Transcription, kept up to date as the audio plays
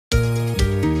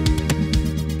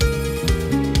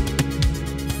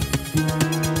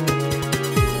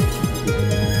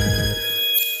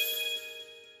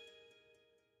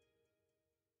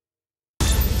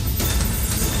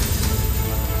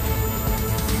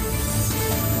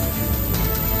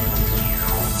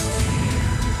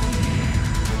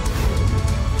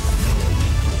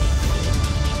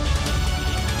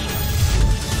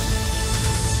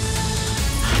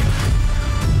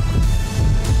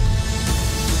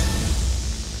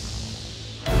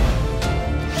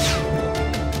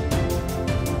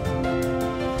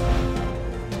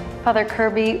Father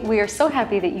Kirby, we are so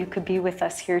happy that you could be with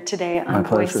us here today on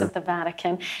Voice of the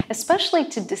Vatican, especially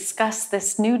to discuss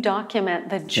this new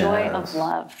document, The Joy of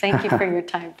Love. Thank you for your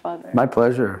time, Father. My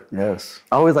pleasure, yes.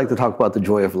 I always like to talk about the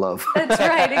joy of love. That's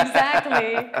right,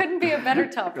 exactly. Couldn't be a better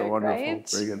topic, wonderful. Right?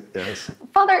 Very good, yes.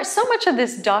 Father, so much of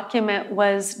this document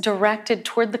was directed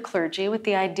toward the clergy with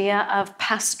the idea of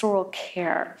pastoral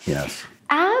care. Yes.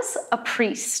 As a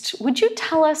priest, would you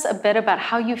tell us a bit about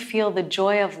how you feel the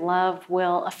joy of love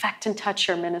will affect and touch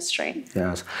your ministry?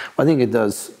 Yes. Well, I think it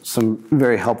does some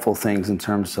very helpful things in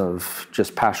terms of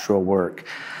just pastoral work.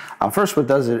 First, what it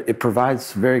does, it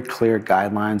provides very clear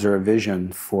guidelines or a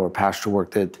vision for pastoral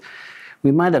work that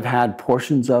we might have had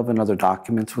portions of in other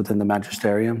documents within the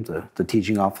magisterium, the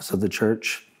teaching office of the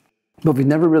church, but we've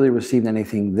never really received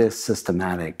anything this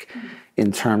systematic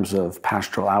in terms of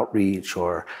pastoral outreach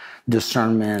or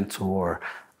discernment, or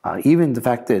even the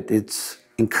fact that it's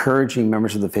encouraging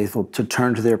members of the faithful to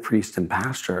turn to their priest and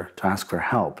pastor to ask for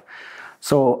help.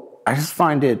 So I just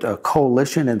find it a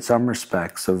coalition in some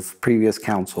respects of previous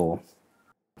counsel,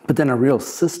 but then a real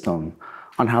system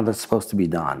on how that's supposed to be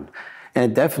done.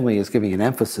 And it definitely is giving an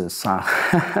emphasis.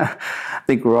 I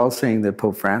think we're all saying that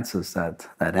Pope Francis, that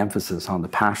emphasis on the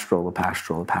pastoral.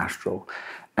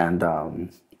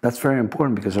 And that's very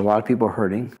important because a lot of people are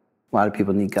hurting. A lot of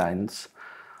people need guidance.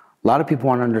 A lot of people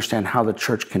want to understand how the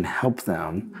church can help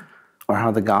them or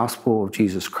how the gospel of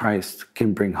Jesus Christ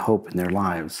can bring hope in their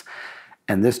lives.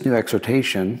 And this new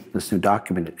exhortation, this new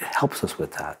document, it helps us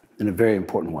with that in a very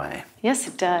important way. Yes,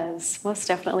 it does, most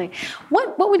definitely.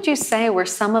 What would you say were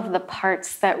some of the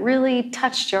parts that really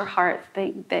touched your heart,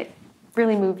 that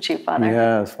really moved you, Father?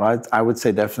 Yes, well, I would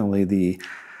say definitely the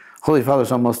Holy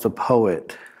Father's almost a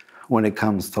poet when it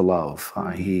comes to love.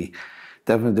 He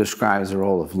definitely describes the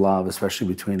role of love, especially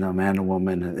between a man and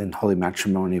woman in holy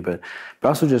matrimony, but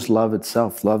also just love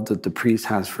itself, love that the priest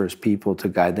has for his people to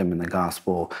guide them in the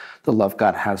gospel, the love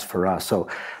God has for us. So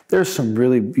there's some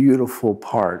really beautiful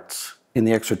parts in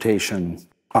the exhortation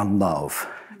on love.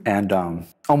 And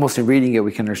almost in reading it,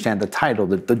 we can understand the title,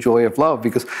 the joy of love,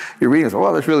 because you're reading it,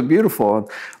 oh, that's really beautiful. And,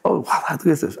 oh, wow, look at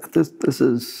this. This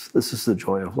is the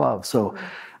joy of love. So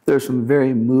there's some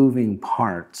very moving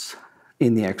parts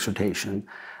in the exhortation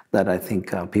that I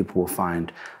think people will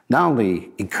find not only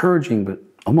encouraging, but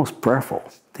almost prayerful.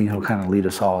 I think it'll kind of lead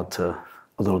us all to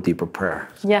a little deeper prayer.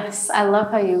 Yes, I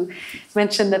love how you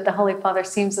mentioned that the Holy Father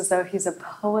seems as though he's a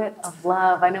poet of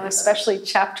love. I know especially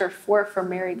chapter 4 for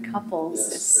married couples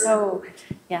is so,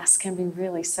 can be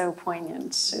really so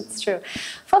poignant. It's true.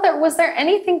 Father, was there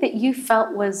anything that you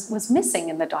felt was missing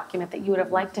in the document that you would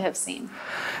have liked to have seen?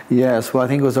 Yes, well, I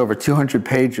think it was over 200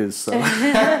 pages, so,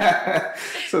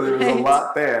 so there was a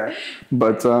lot there.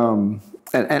 But,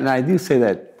 and I do say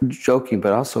that joking,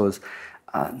 but also is,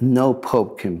 no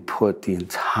pope can put the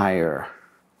entire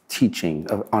teaching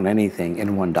on anything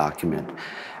in one document.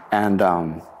 And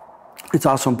it's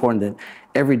also important that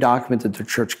every document that the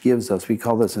church gives us, we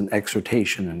call this an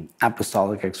exhortation, an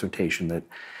apostolic exhortation, that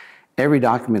every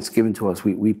document's given to us,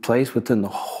 we place within the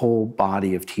whole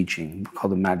body of teaching,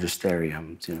 called the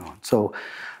magisterium, So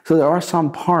there are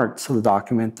some parts of the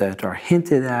document that are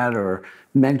hinted at or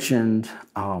mentioned.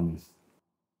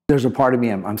 There's a part of me,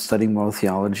 I'm studying moral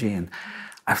theology, and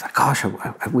I was like, gosh,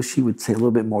 I wish he would say a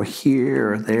little bit more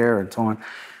here or there and so on.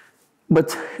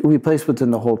 But we place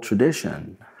within the whole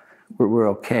tradition, we're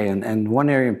okay. And one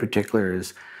area in particular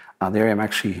is the area I'm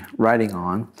actually writing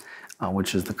on,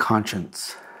 which is the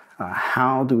conscience.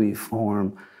 How do we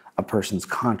form a person's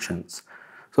conscience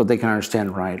so they can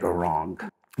understand right or wrong?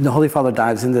 And the Holy Father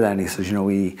dives into that and he says,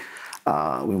 we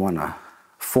want to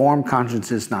form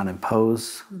consciences, not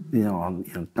impose,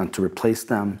 not to replace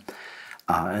them.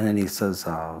 And then he says,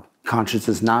 conscience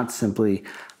is not simply,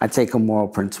 I take a moral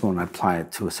principle and I apply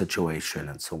it to a situation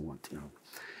and so on.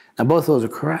 Now, both of those are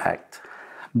correct,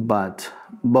 but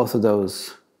both of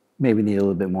those maybe need a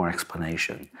little bit more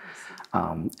explanation.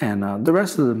 And the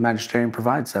rest of the magisterium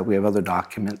provides that. We have other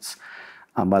documents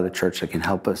by the church that can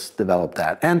help us develop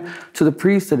that. And to the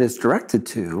priest that it's directed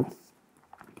to,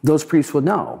 those priests will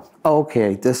know,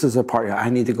 okay, this is a part, I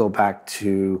need to go back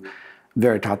to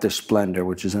Veritatis Splendor,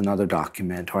 which is another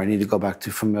document, or I need to go back to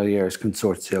Familiaris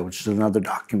Consortio, which is another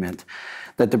document,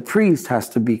 that the priest has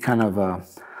to be kind of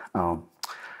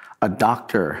a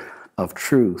doctor of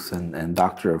truth and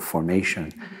doctor of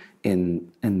formation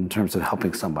in terms of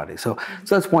helping somebody. So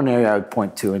that's one area I would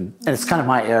point to, and it's kind of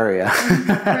my area.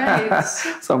 Right.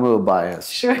 So I'm a little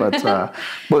biased. Sure.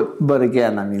 But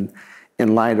again, I mean,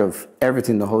 in light of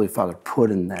everything the Holy Father put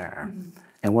in there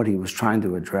and what he was trying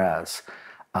to address,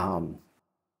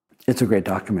 it's a great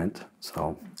document.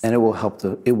 So, and it will help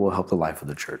the life of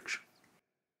the church.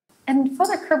 And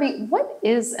Father Kirby, what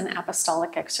is an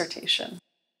apostolic exhortation?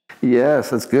 Yes,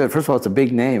 that's good. First of all, it's a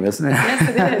big name, isn't it? Yes,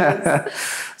 it is.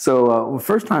 So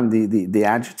first time, the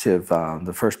adjective,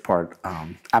 the first part,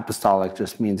 apostolic,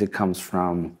 just means it comes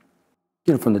from,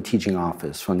 from the teaching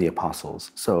office, from the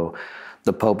apostles. So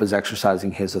the Pope is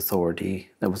exercising his authority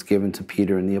that was given to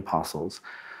Peter and the apostles.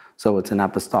 So it's an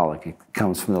apostolic. It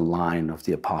comes from the line of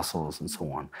the apostles and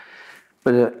so on.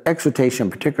 But exhortation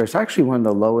in particular is actually one of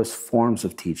the lowest forms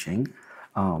of teaching.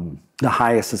 The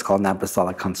highest is called an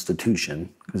apostolic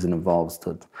constitution because it involves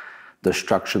the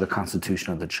structure, the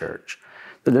constitution of the church.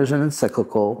 But there's an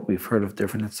encyclical. We've heard of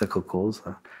different encyclicals.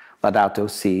 Laudato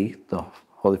Si, the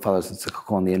Holy Father's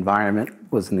encyclical on the environment,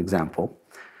 was an example.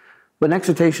 But an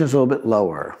exhortation is a little bit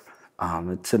lower.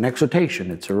 It's an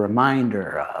exhortation. It's a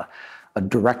reminder, a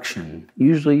direction,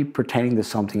 usually pertaining to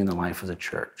something in the life of the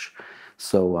church.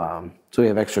 So we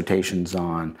have exhortations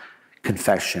on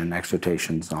confession,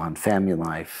 exhortations on family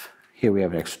life. Here we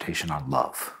have an exhortation on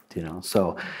love,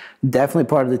 So definitely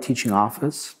part of the teaching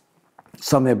office.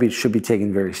 Something that should be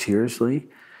taken very seriously,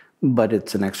 but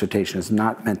it's an exhortation. It's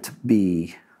not meant to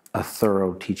be a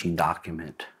thorough teaching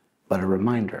document, but a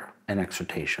reminder, an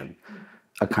exhortation,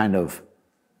 a kind of,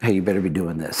 hey, you better be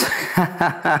doing this.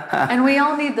 And we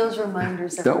all need those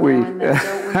reminders every now and then,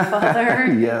 don't we,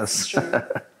 Father? Yes. It's true.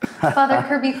 Father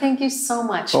Kirby, thank you so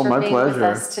much for being with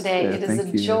us today. It is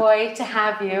a joy to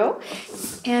have you.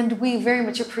 And we very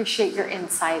much appreciate your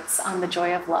insights on the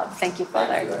joy of love. Thank you,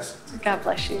 Father. God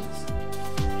bless you.